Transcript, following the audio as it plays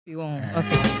You won't.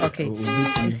 Okay.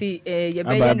 And see, you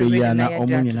better know na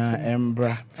omunyina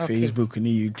embra Facebook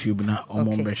ni YouTube na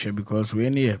omombeshe because we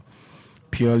need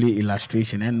purely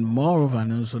illustration and moreover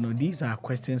so no, these are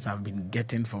questions I've been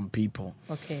getting from people.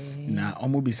 Okay. Na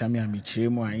omo bisami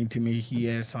amichemo a intime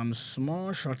here some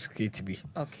small short skit be.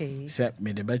 Okay. Say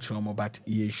me the better omo but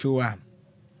ye show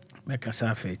make us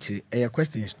afechi.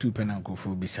 Questions two pen and go for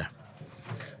bisa.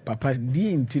 Papa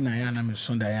di intina ya na me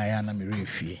sonda ya na me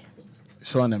refie.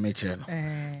 So na me cheno.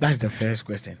 That's the first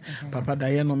question. Papa da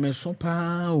ya no me so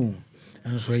pa o.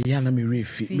 And so ya na me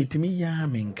refi. Mitimi ya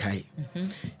me nkai.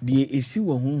 Die esi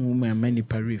wo honhom ma mani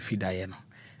pa refi da ya no.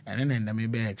 And then na me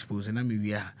be expose na me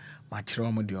wi a ma kire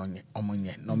omo de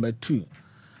omonye. Number 2.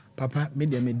 Papa me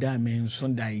de me da me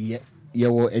sonda ye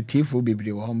wo etifo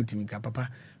bebre wo homo timi ka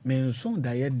papa me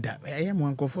sonda ye da. Ye mo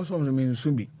ankofo so me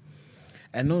nso bi.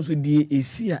 And also the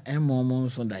esi a mo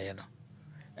sonda ye no.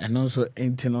 And also,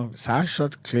 some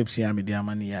short clips here,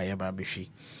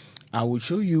 I will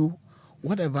show you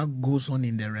whatever goes on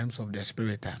in the realms of the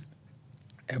spirit.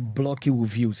 A blocky with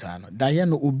views.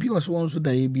 Diana Obi was once the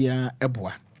Abia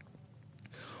Eboa.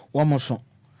 One more song.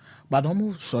 But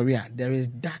almost sorry, there is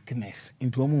darkness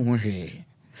into Omo.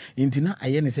 Intina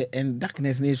Ayen say, and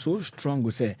darkness is so strong, we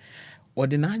say, or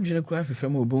the Nigerian craft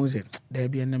family bones, there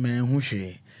be a man who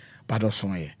she, but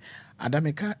also.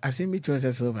 Adameka asemi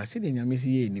choice silver see the nyamisi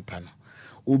ye nipa no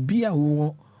obi a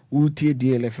wo tie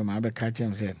die le fam abeka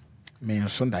chem say me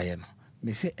nsonda ye no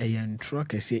me say eyentro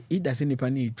kese ida se nipa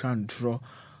ni twa ntro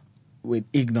with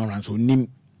ignorance onim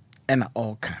ena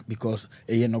oka because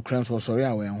no crime so sorry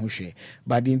awe ho hwe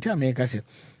but the entire make say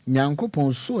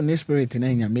nyankopon so ne spirit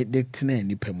na nyame de tena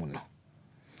nipa mu no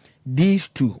these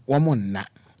two woman na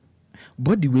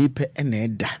body we pe ena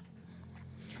eda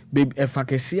baby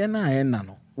efakese na ena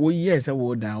no wo yes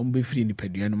wo da on be free ni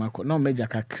peduanum akọ na meja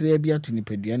kakra bia to ni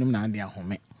peduanum na ade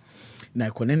ahome na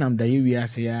konenam da yewi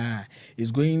ase ya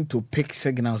is going to pick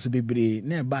signals bebre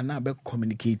na ba na be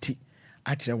communicate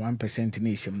akire 1% na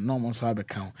isem no mo so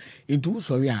abeka into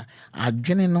sorry a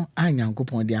adwene no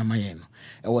anyankopon de amaye no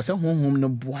e wo se honhom no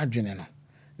bo adwene no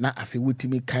na afi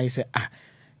wutimi kai se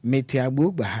meti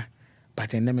agbogba ha but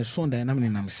eneme sonda na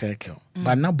nam circle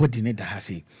but nobody need ha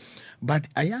say. But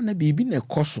ayana bibi ne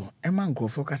koso ema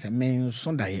nkrofo ka se men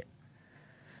sonda ye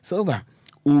so over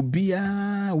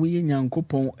obia we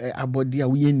nyankopon abodi a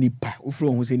we nipa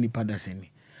ofro ho se nipa da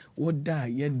seni woda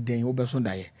ye den wo be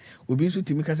sonda ye obi nso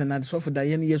timi ka se na so for da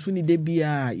ye yesu ni de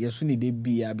bia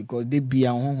because de bia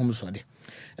honhom so de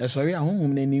sorry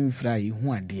honhom na ni mfra yi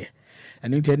hu ade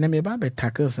and nti na me ba be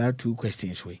tackle sa two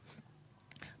questions we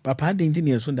papa de nti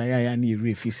ne sonda ya na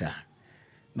refisa.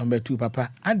 Number 2,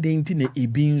 Papa, I didn't ne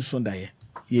ebin sondaye.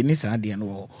 Ye ni sa de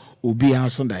no obi an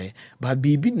sondaye. But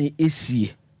bibi ne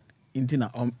esi inti na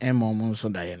emom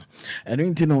sondaye no. Eno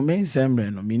inti no men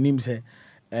sembre no minim se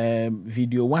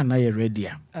video 1 na ye ready.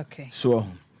 Okay. So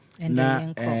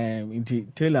na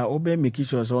inti Taylor obe make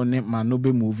sure so ne man no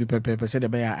be movie pepe say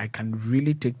the I can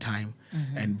really take time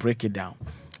and break it down.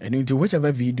 And into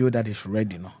whichever video that is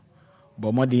ready no.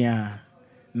 But modia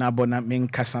na bona men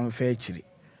kasam fe chiri.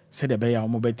 Said the bear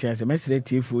mobile as a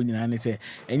message phone and say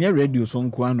and your radio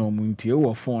song no munti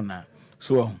or phone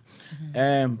so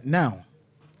now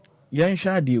yan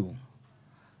shadi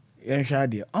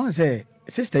on say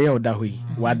sister ya dahui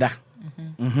wada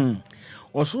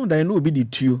or soon that no be the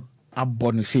two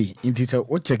abon say into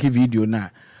what check video na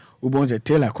ubon say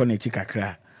Taylor connect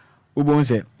kakra ubon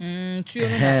say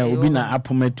obi na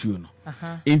apometu no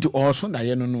into also that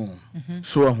you no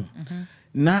so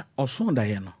na also that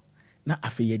you no na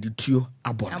afeye de tuo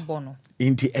abono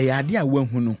enti eyade a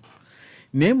wahu no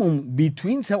nemu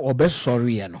between say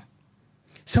obesori no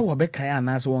say obekai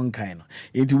anase won kai no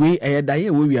enti we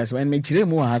eyedaye we wiase when me kire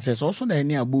mu ha say so na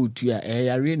ni abotu a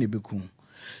eyare ne bekum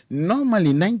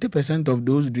normally 90% of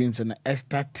those dreams na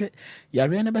start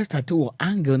yare ne be start wo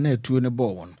angle na tuo ne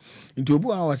ball won enti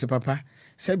obu a wase papa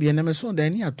say bia na me so da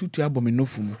ni atutu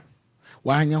abomenofu mu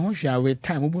wa anya ho hwe awe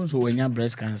time obu so wanya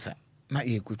breast cancer na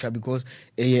ekucha because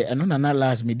eno na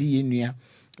last me di enua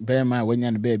be ma wanya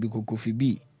ne be kokofi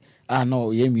bi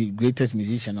no ye mi greatest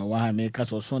musician o wa me ka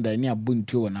so da ni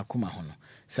abuntu na koma ho no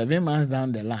 7 months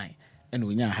down the line and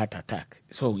onya heart attack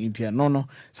so intia no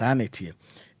sa na tie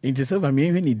inti silver me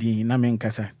hwe ni din na me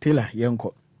nkasa Taylor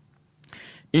yenko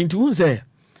inti un say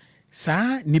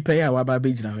sa nipa ya wa ba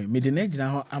be gina ho me de na gina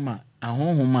ho ama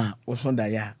ahonhoma wo so da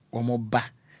ya wo mo ba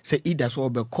say ida so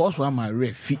be cause wa ma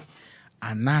refi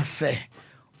anase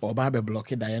oba be block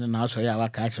daye na so ya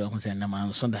waka akire ho se na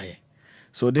man so daye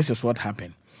so this is what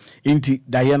happened inti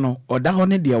daye no oda ho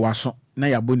ne de waso na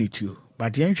ya bonituo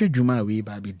but yen hwe dwuma we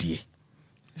ba be die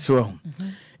So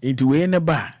into we in the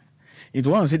bar. It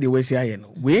won't say the way say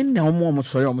we no more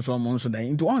sorry almost so that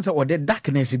into one say or the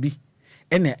darkness be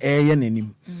any air in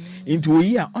him. Into a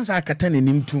year on I can in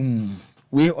him too.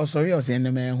 We or sorry or say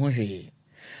the man who he.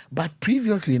 But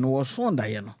previously no was so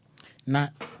that na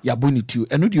yaboni tu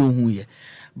eno de ohun ye.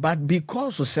 But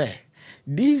because you say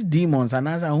these demons and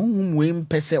as whom we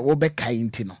pese obeka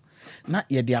inti no na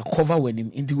ye they cover with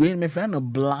him into we me friend a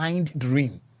blind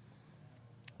dream.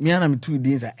 Me and am 2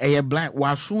 days a blind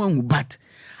was so but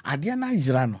adia na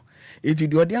yira no eti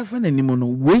de ode afa nanim no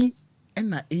wei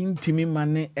na intimi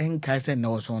mane enka se na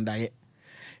oso ndaye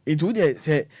eti wo de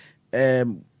se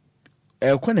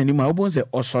kwa nanim a obon se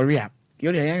osori a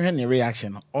yo de yan hwe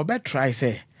reaction no obe try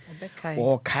say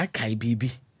o kai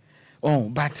bibi oh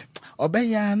but obe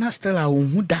ya na still a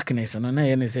hu darkness no na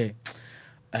ye ne say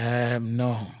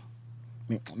no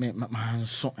me man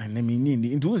so and me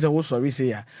ni into say wo sorry say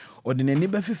ya o de nani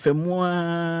ba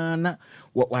fefemu na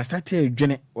wa start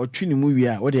adwene o twini mu wi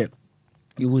a wo de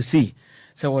you will see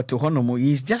say what to honomo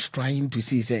he is just trying to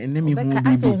see say enemy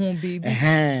hu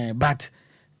bibi but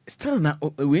still na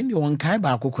when you on kai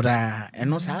ba kokura and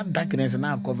no say darkness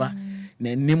na cover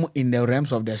na name in the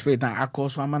realms of the spirit na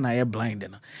akoso ama na ye blind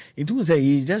no it will say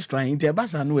he is just trying to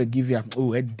basa no give you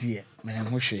oh dear man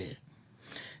ho hwe.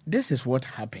 This is what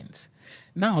happens.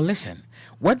 Now listen,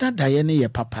 whether Diane ye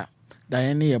papa,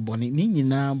 Diane ye boni, ni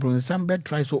nyina bronsam bed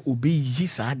try so obi yi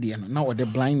saa de no na the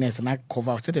blindness na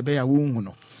cover say the be ya wo hu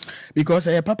no. Because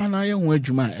ye papa na ye hu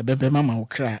adwuma e bebe mama wo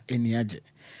kra eni age.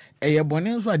 E ye boni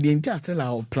nso ade nti still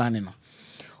a plan no.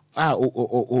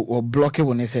 O block e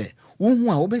woni say wo hu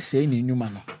a wo be say ni nyuma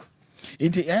no.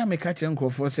 Enti e me ka kire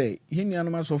nkrofo say ye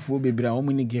nuanom asofo bebira wo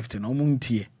ni gift no wo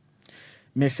ntie.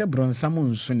 Me se bronsam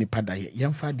nso ni pada ye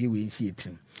yemfa de we nsi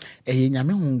etrim. Eye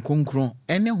nyame hu konkron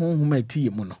ene honhom ati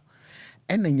mu no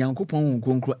ene nyankopon hu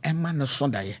konkron ema no so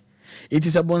daye it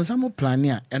is a bonsam plan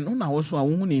a eno na wo so a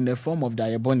wo in the form of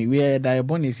diaboni where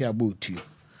diaboni is about you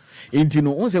into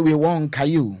no say we won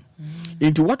kayu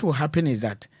into what will happen is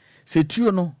that se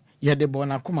tuo no ye de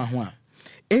bona koma ho a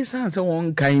esan se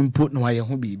won kan input no aye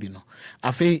ho bibi no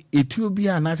afi etuo bi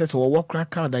a na se wo wokra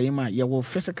ka daye ma ye wo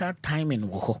physical timing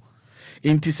wo ho.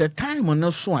 It is a time on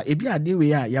no so ebi ade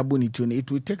we a yaboni to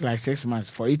it will take like 6 months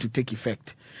for it to take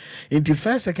effect. In the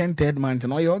first, second, third month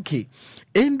no you okay.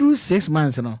 Endru 6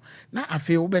 months no na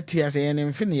afi wo beti ase ye ne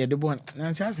mfe ne ye de bon na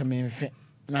nse ase me mfe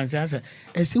na nse ase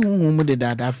esi huhu mu de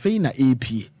dada afi na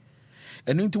AP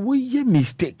eno nti wo ye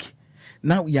mistake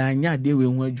na ya anya ade we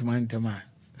hu adwuma ntama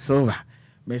silver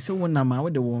me se wo na ma wo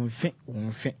de wo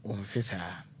mfe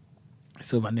sa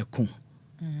silver ne kum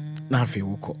na afi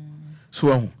wo ko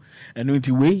so and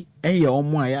nti we eye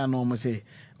omo aya na omo say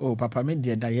oh papa me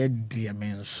de da ye de me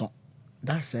nso.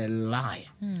 That's a lie.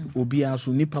 Obi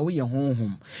aso nipa we ye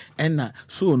honhom ena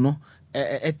so no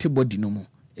body no mu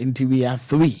nti we are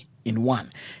 3 in 1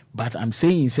 but I'm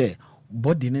saying say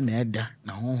body ne na eda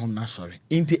na honhom na sorry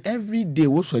nti every day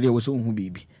wo sorry wo so hu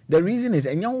bibi. The reason is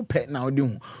enya wo pet na odi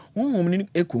hu honhom ni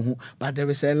ekohu but there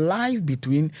is a life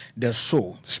between the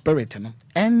soul spirit no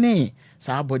any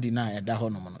sa body na eda ho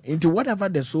no no into whatever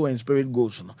the soul and spirit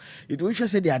goes no it will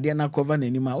say the idea na cover na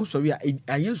anima wo sorry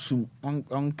ayesum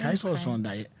on kaiso son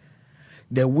that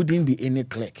there wouldn't be any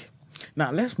click.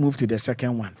 Now let's move to the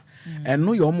second one. And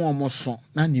no your mom so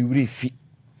na ni wure fi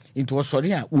into was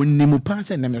sorry a wonimu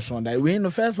pass and na son that we in the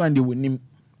first one they wonim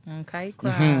okay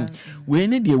cry we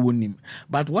need they wonim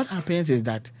but what happens is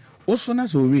that also na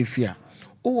so wure fi a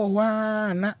o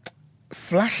wa na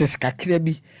flashes kakra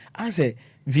bi as a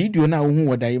video na wo hu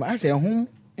wodai as a hom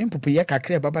empopoye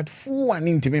kakra but fu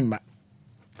one ntimi mba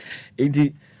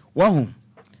enti wo hu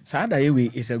sa da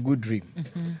yewe is a good dream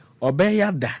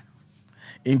obeya da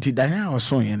enti da ya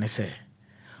oson ye ne se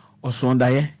oson da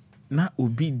ye na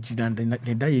obi gina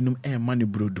da ye num e ma ne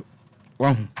brodo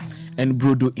wo hu and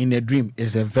brodo in a dream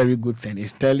is a very good thing.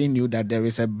 It's telling you that there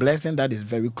is a blessing that is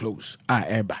very close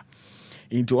eba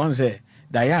enti one say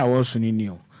da ya wo so ni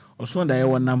o oson da ye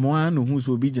wona mo anu hu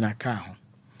so obi gina ka ho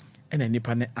ena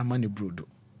nipa ne amane brodo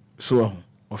so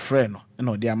or friend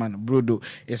no the amane brodo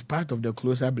is part of the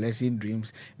closer blessing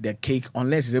dreams the cake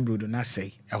unless it's a brodo na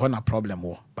say I want a problem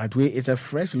war but we it's a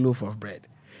fresh loaf of bread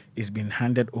it's been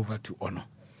handed over to honor.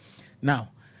 Now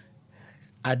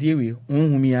adewe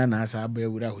unhumi ya na asa ba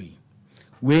ewura hoyi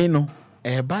we no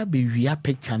e ba be wia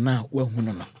picture na wa hu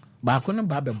no ba ko no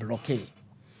ba be blockade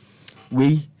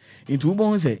we into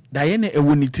bo say da ye na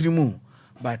ewo ni tirimu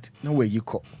but no we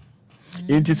yiko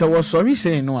it is a sorry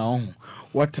saying no ahun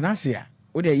what na say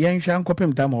o de yen hwan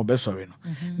kopem ta ma obe sorry no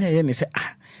na ye ne say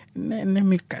ne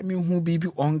me ka me hu bibi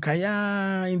onka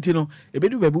ya intino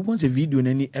ebedu babu bon se video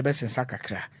na ni ebe sensa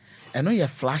kakra and no your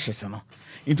flashes no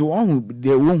into one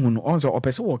the woman on so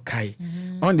person will kai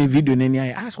on the video nani I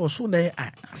ask also there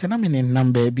I say na me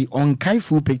number be on kai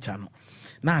full picture no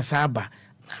na asaba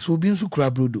so bi nso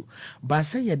kura brodo ba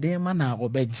say ye den ma na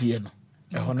obegie no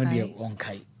e hono de on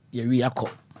kai ye wi akọ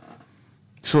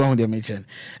so on the mention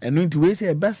and no into we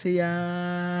say ba say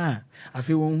ya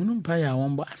afi won hunu mpa ya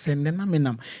won bo asende na me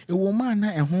nam e wo ma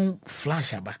na e ho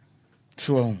flash aba.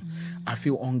 So I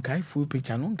feel on kai full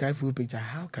picture, non kai full picture.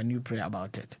 How can you pray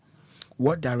about it?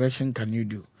 What direction can you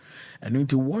do? And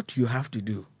into what you have to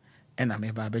do. And I'm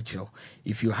a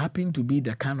if you happen to be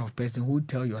the kind of person who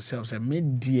tell yourself, you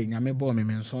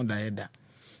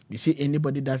see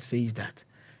anybody that says that,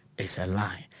 it's a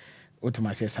lie. What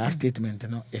says our statement,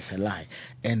 it's a lie.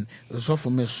 And so for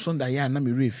me,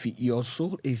 your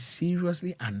soul is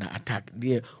seriously under attack.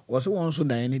 There was one so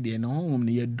that any day, no,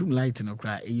 you do light in a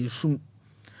cry, you soon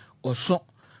or so,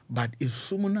 but it's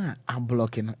sooner are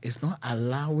blocking, it's not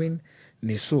allowing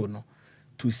the soul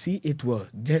to see it well,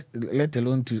 just let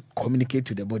alone to communicate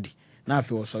to the body. Now,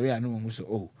 if you're sorry, I know who say,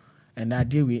 oh, and I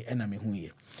deal with enemy who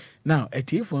here. Now, a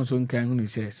telephone son can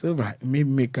say, Silver, maybe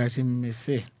me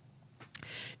say.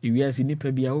 If you are seeing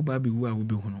baby, I will be who I will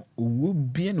be who will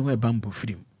be and who bamboo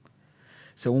frame.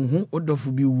 So, who order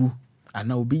for be woo,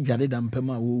 and I will be jarred and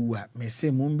pema woo, may say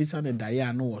Mumbisa and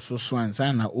Diana or so swans,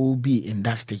 and I will be in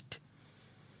that state.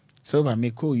 So, I may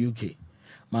call UK.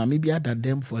 Mammy be at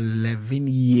them for 11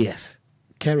 years.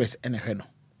 Keres and a heno.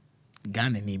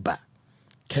 Gan and Iba.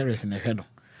 Keres and a heno.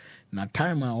 Na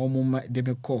time I almost they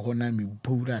may call her name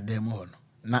Buddha demon,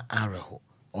 not Araho,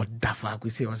 or Dafa, we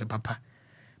say was a papa.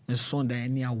 Me son da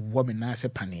any a woman as a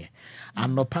panier.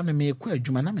 And no pan me qua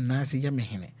Jumana Nasi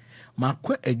Yamihine. Ma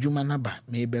qua a Jumanaba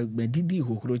may be Didi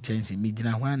who could change me,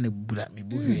 Dina one Buddha me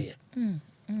bury.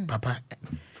 Papa,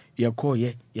 you call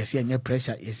ye, you see any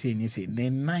pressure, you see, and you say,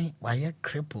 then nine, why a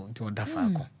cripple to a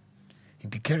Dafaco.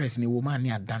 Into Keres ni woman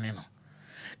near Danino.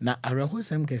 Na Araho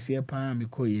Sam Cassia Pa me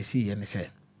call ye see, and say,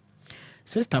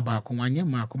 Sister Barco, 1 year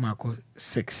Marco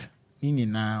 6. Nini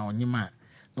na on your man,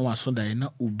 no one so that na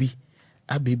ubi.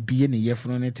 Abi be in a year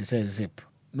from it to say zip.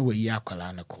 No way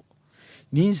yakalanico.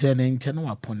 Nins and channel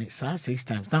upon it, 6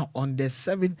 times. Now on the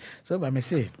 7th, so I may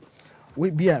say,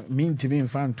 we be a mean to be in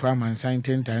found 12 and sign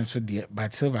 10 times so dear,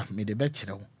 but silver made a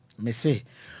bachelor. May say,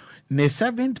 the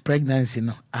 7th pregnancy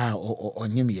no or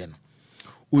Nimian.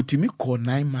 Utimi call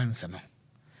 9 months no.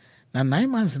 Now 9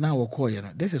 months now or call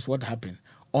this is what happened.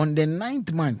 On the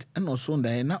 9th month, and also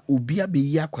na ubia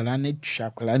be yakwalane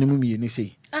chakwalane mumi ni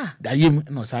say. Da yim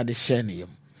no sa de share ne yim.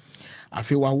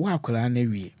 Afi wa akwalane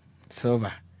wi.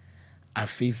 Silver.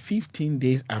 Afi 15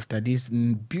 days after this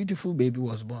beautiful baby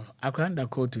was born. Akwalanda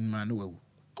called to man no.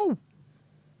 Oh.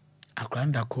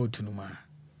 Akwalanda called to man.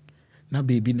 Na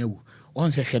baby no.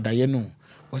 On se hweda ye no.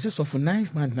 Was so for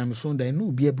 9th month na me so da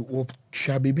no bi abi wo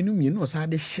twa baby no mi no sa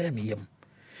de share me yim.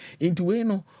 Into we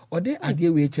no or de ade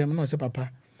we chem no se papa.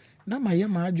 Na my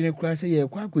yama adwene kura say ye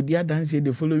kwa akodi adanse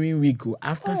the following week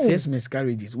after 6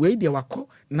 miscarriages we dey wako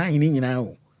 9 nyina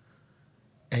o.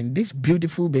 And this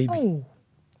beautiful baby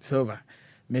Silver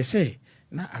me say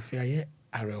na afia ye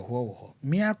areho ho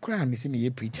me akra me say me ye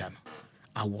preacher no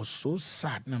I was so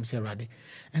sad na me say rade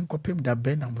enkopem da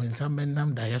ben am nsam ben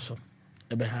nam da yeso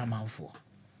e be ha manfo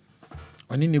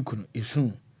oni ne kunu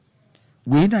esun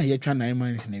we na ye twa 9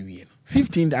 months na wie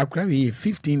 15 akra we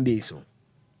 15 days o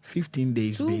 15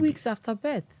 days 2 baby. weeks after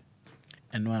birth.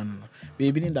 And one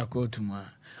baby in the court to ma.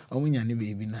 Omunya ni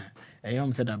baby na.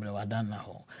 Eyom said abra wadan na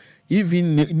ho.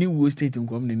 Even new state in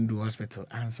come into hospital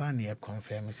and son here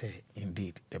confirm say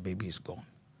indeed the baby is gone.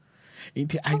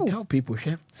 I tell people,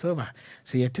 Silver,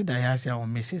 say you tell I say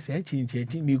on message say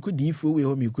me could if we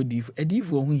home you could if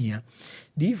for here.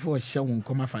 The for show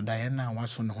come for Diana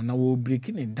was on now we're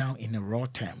breaking it down in a raw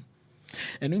term.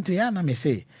 And into yana me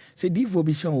say divo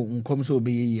be show come so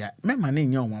be ya me mane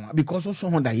nya onwa because so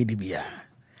ho da ye de bia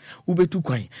ube tu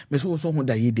kwan me so ho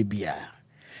da ye de bia.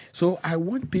 So I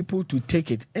want people to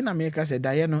take it. In America said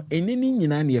that no enini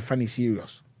nyina na ye fa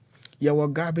serious. Your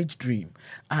garbage dream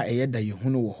that you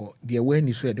know the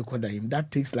awareness where they call him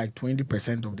that takes like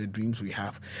 20% of the dreams we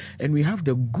have, and we have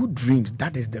the good dreams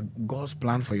that is the God's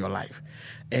plan for your life,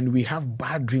 and we have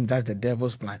bad dreams that's the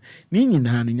devil's plan.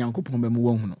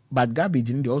 But garbage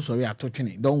in the also we are touching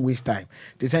it. Don't waste time.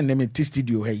 They send them a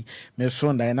studio. Hey, my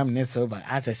son, I am next over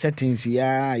as a settings.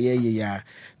 Yeah.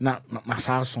 Now my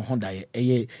house on Honda.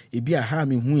 It be a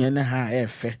harm in who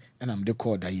and I'm the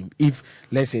call that him. If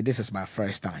let's say this is my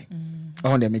first time.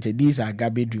 On the meter, these are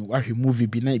garbage dream. What you movie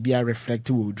be a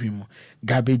reflective dream,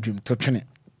 garbage dream, touching it.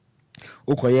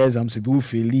 Okoyes am to be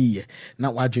feel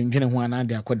not what dream one and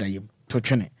they are called him,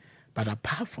 touching it. But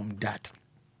apart from that,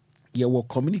 your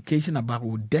communication about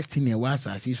your destiny was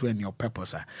as is when your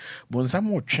purpose.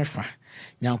 Bonsam or chefa,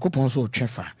 Yankopon so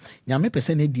chefa. Yame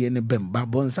person DNA bem, but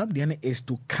bonsam DNA is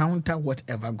to counter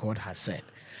whatever God has said.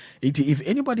 If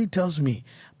anybody tells me,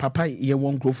 Papa, you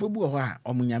won't grow for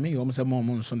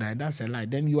that's a lie,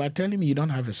 then you are telling me you don't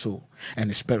have a soul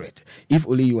and a spirit. If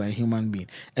only you are a human being.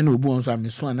 And we bones are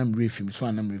Swanam Reef,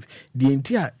 Swanam Reef. The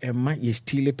entire man is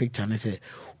still a picture and say,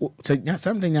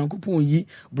 something Yankupon ye,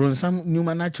 Bronsam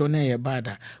Numanacho ne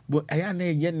bada, but I am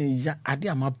a yen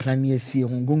Adiama plania see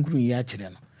on Gungru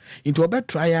Yachiden. Into a bed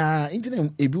trial,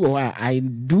 internet, I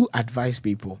do advise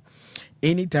people.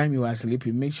 Anytime you are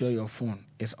sleeping, make sure your phone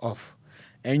is off.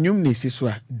 And you need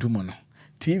to do mono.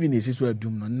 TV needs to do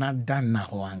mono. Not done now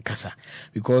ankasa.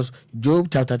 Because Job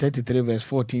chapter 33 verse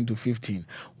 14 to 15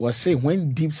 was saying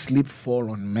when deep sleep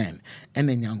fall on men, and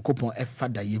then yankopon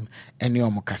efada yim and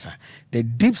yomokasa. The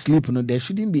deep sleep, there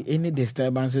shouldn't be any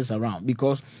disturbances around.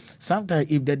 Because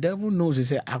sometimes if the devil knows, he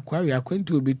say, "Aquari, going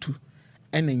to be too,"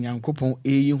 and then yankopon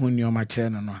hun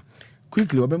yoma no.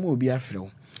 Quickly, obemo be afraid.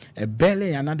 A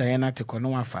belly another yanate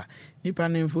konoafa. Nipa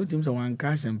name teams of one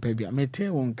cast and pebby. I may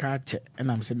tell one catch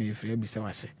and I'm saying if you be so.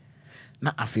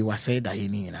 Now, if you was said that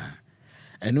you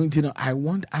and I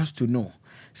want us to know.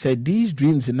 Say these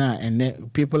dreams now and then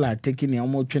people are taking the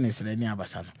almost 20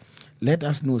 let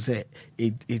us know, say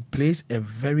it plays a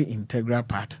very integral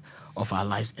part of our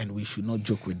lives and we should not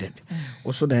joke with it.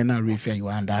 Also, the NRA you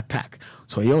are under attack.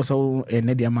 So you also a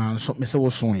man so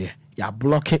Mr. Ya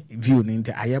block it view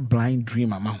into a blind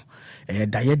dream amount.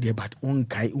 But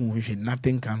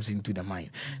nothing comes into the mind.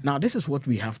 Now, this is what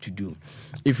we have to do.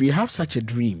 If we have such a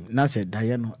dream, now say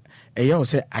Diana,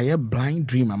 say I blind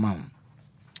dream amount.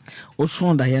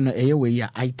 Also, Diana,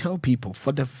 I tell people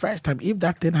for the first time, if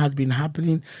that thing has been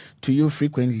happening to you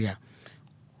frequently,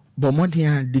 but Monty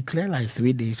declare like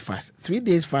 3 days fast. 3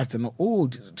 days fast and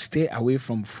stay away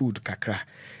from food kakra.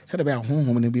 Said about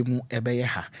home and be more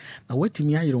ebeha. Now wait to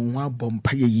me, I don't want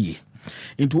bompire ye.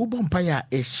 Into bompire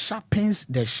it sharpens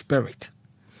the spirit.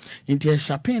 Into a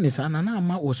sharpen is an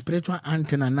anama or spiritual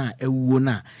antenna na a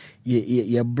wona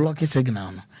ye block a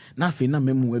signal. Nothing na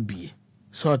memu be.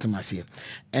 Sort of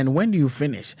and when you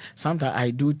finish, sometimes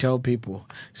I do tell people,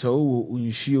 so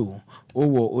unshiu,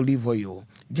 olive oil,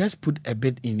 just put a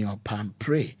bit in your palm,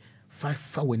 pray. Far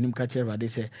when him catch they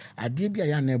say, I did be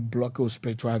a block of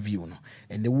spiritual view, no,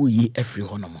 and they will ye every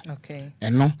honor. Okay.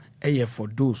 And no, for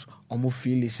those almost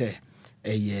feel say.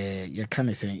 You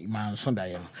can say man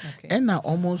Sunday. And now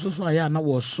almost also I now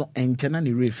was so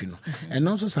internally refino. And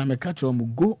also some catch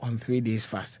go on 3 days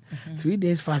fast. 3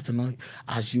 days fast,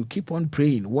 as you keep on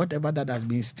praying, whatever that has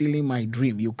been stealing my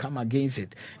dream, you come against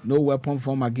it. No weapon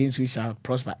formed against you shall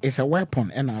prosper. It's a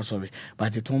weapon, and I'm sorry,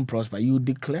 but it won't prosper. You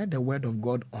declare the word of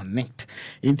God on it.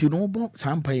 Into no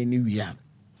sampa anywhere.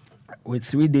 With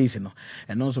 3 days,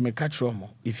 and also make catch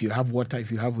if you have water,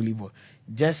 if you have olive oil,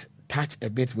 just touch a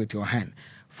bit with your hand.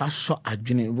 Fast so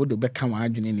adrenaline would become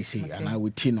adrenaline say, and I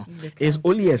would it's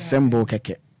only a symbol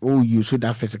keke. Oh, you should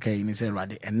have physical in his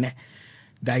ready and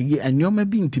that ye and you may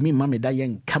be to me, mammy, that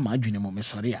young come adrenaline,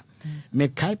 sorry.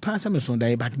 Make kai pass me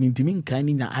Sunday, but mean to me,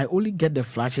 I only get the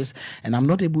flashes and I'm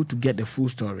not able to get the full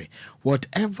story.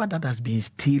 Whatever that has been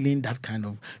stealing that kind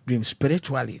of dream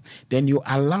spiritually, then you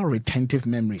allow retentive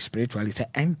memory spiritually. Say,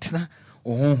 enter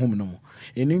or home no more.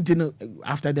 And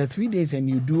after the 3 days, and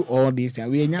you do all this,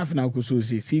 and we enough now to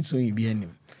see so in be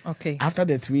okay. After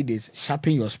the 3 days,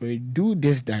 sharpen your spirit, do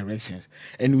these directions,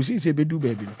 and you see, say, do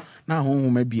baby. Now,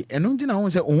 home may be, and until I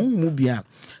want to say, oh, be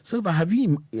so, but have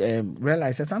you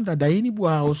realized that sometimes the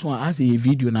anybody also has a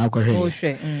video now?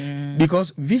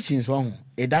 Because visions,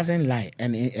 it doesn't lie,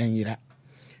 and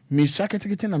me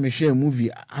shakating and me share a movie,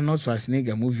 and also a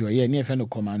snake movie, or yeah, near friend of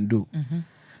commando.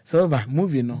 So, but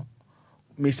movie no.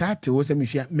 Misate was a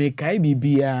Michelle, make I be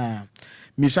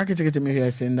Miss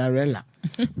Shakety Cinderella,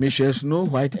 Michelle Snow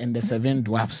White and the Seven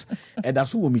Dwarfs, and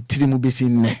that's who me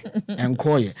Trimubisin and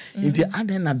Coy. Into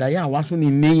Adena Dia was only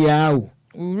Nayao.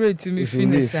 We read to me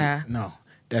finish. No,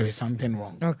 there is something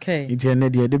wrong. Okay. It's a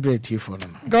deliberate for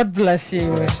them. God bless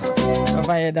you.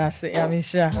 Via that's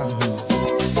Amisha.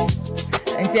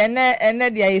 And the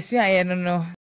idea is, I don't know.